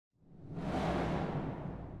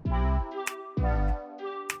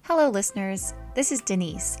Hello listeners, this is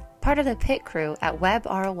Denise, part of the Pit Crew at Web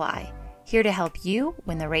ROI, here to help you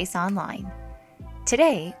win the race online.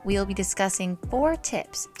 Today, we will be discussing 4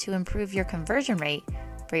 tips to improve your conversion rate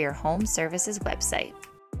for your home services website.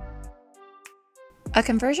 A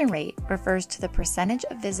conversion rate refers to the percentage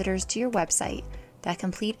of visitors to your website that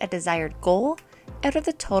complete a desired goal out of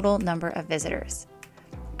the total number of visitors.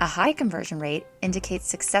 A high conversion rate indicates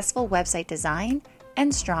successful website design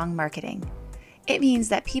and strong marketing. It means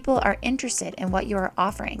that people are interested in what you are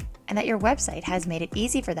offering and that your website has made it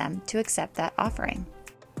easy for them to accept that offering.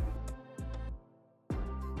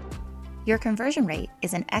 Your conversion rate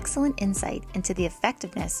is an excellent insight into the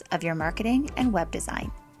effectiveness of your marketing and web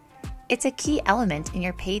design. It's a key element in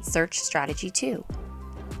your paid search strategy too.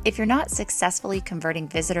 If you're not successfully converting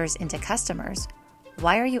visitors into customers,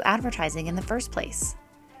 why are you advertising in the first place?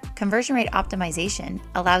 Conversion rate optimization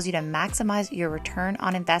allows you to maximize your return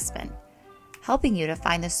on investment, helping you to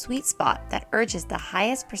find the sweet spot that urges the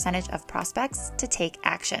highest percentage of prospects to take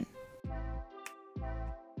action.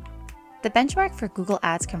 The benchmark for Google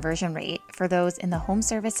Ads conversion rate for those in the home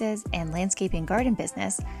services and landscaping garden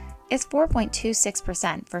business is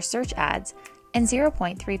 4.26% for search ads and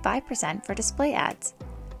 0.35% for display ads.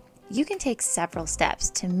 You can take several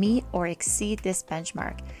steps to meet or exceed this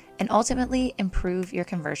benchmark and ultimately improve your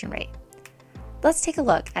conversion rate. Let's take a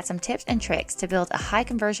look at some tips and tricks to build a high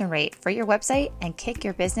conversion rate for your website and kick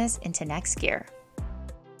your business into next gear.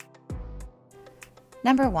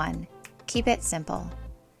 Number 1, keep it simple.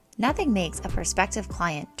 Nothing makes a prospective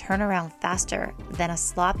client turn around faster than a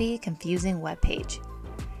sloppy, confusing web page.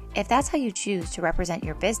 If that's how you choose to represent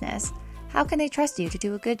your business, how can they trust you to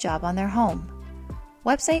do a good job on their home?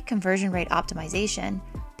 Website conversion rate optimization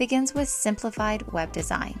begins with simplified web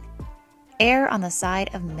design. Err on the side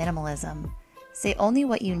of minimalism. Say only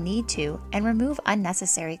what you need to and remove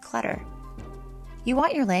unnecessary clutter. You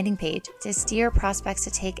want your landing page to steer prospects to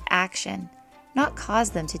take action, not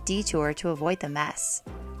cause them to detour to avoid the mess.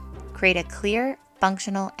 Create a clear,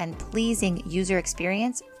 functional, and pleasing user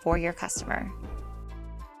experience for your customer.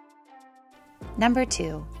 Number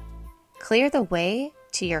 2, clear the way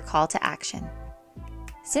to your call to action.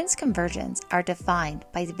 Since conversions are defined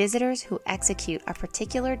by visitors who execute a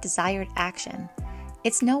particular desired action,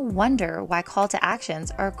 it's no wonder why call to actions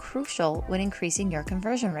are crucial when increasing your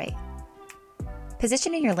conversion rate.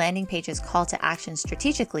 Positioning your landing page's call to action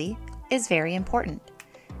strategically is very important.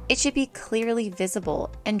 It should be clearly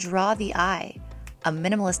visible and draw the eye. A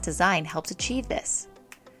minimalist design helps achieve this.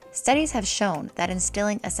 Studies have shown that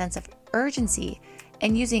instilling a sense of urgency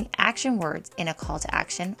and using action words in a call to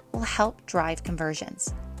action will help drive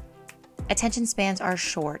conversions. Attention spans are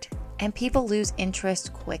short and people lose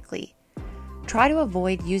interest quickly. Try to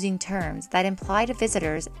avoid using terms that imply to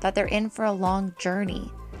visitors that they're in for a long journey.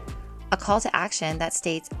 A call to action that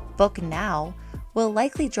states "book now" will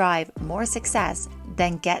likely drive more success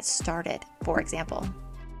than "get started," for example.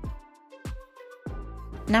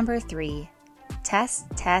 Number 3, test,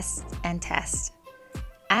 test, and test.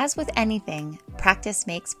 As with anything, practice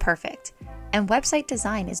makes perfect, and website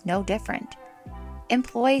design is no different.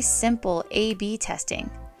 Employ simple A/B testing,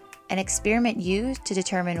 an experiment used to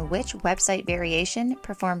determine which website variation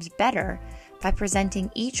performs better by presenting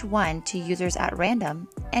each one to users at random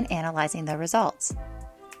and analyzing the results.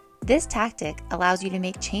 This tactic allows you to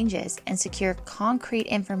make changes and secure concrete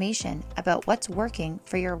information about what's working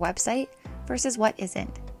for your website versus what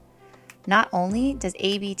isn't. Not only does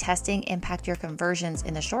A/B testing impact your conversions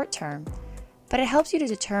in the short term, but it helps you to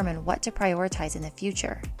determine what to prioritize in the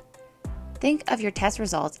future. Think of your test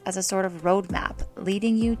results as a sort of roadmap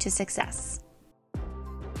leading you to success.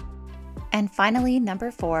 And finally, number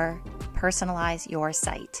 4, personalize your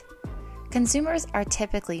site. Consumers are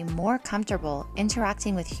typically more comfortable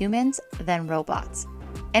interacting with humans than robots,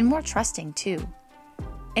 and more trusting too.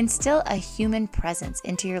 Instill a human presence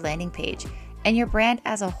into your landing page and your brand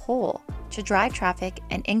as a whole to drive traffic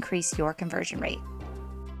and increase your conversion rate.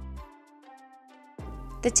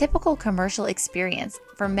 The typical commercial experience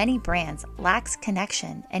for many brands lacks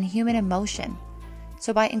connection and human emotion.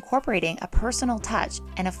 So by incorporating a personal touch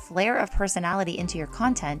and a flair of personality into your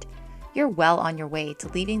content, you're well on your way to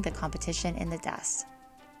leaving the competition in the dust.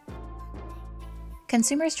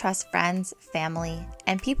 Consumers trust friends, family,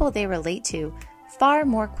 and people they relate to far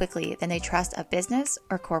more quickly than they trust a business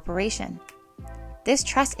or corporation. This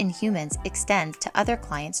trust in humans extends to other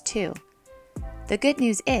clients too. The good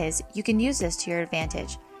news is you can use this to your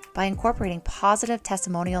advantage by incorporating positive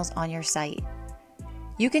testimonials on your site.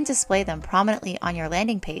 You can display them prominently on your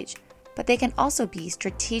landing page, but they can also be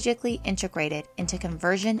strategically integrated into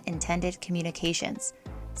conversion-intended communications,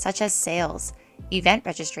 such as sales, event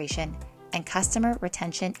registration, and customer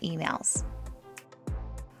retention emails.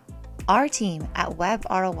 Our team at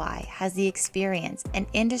WebROI has the experience and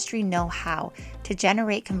industry know-how to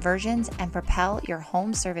generate conversions and propel your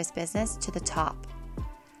home service business to the top.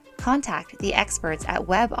 Contact the experts at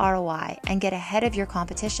WebROI and get ahead of your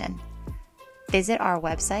competition. Visit our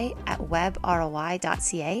website at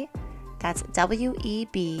webroi.ca, that's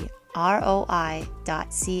webroi.ca,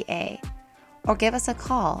 or give us a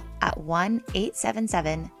call at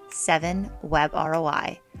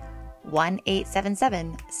 1-877-7-WebROI,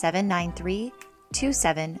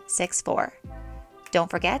 1-877-793-2764. Don't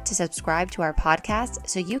forget to subscribe to our podcast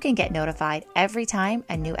so you can get notified every time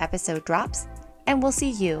a new episode drops, and we'll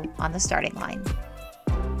see you on the starting line.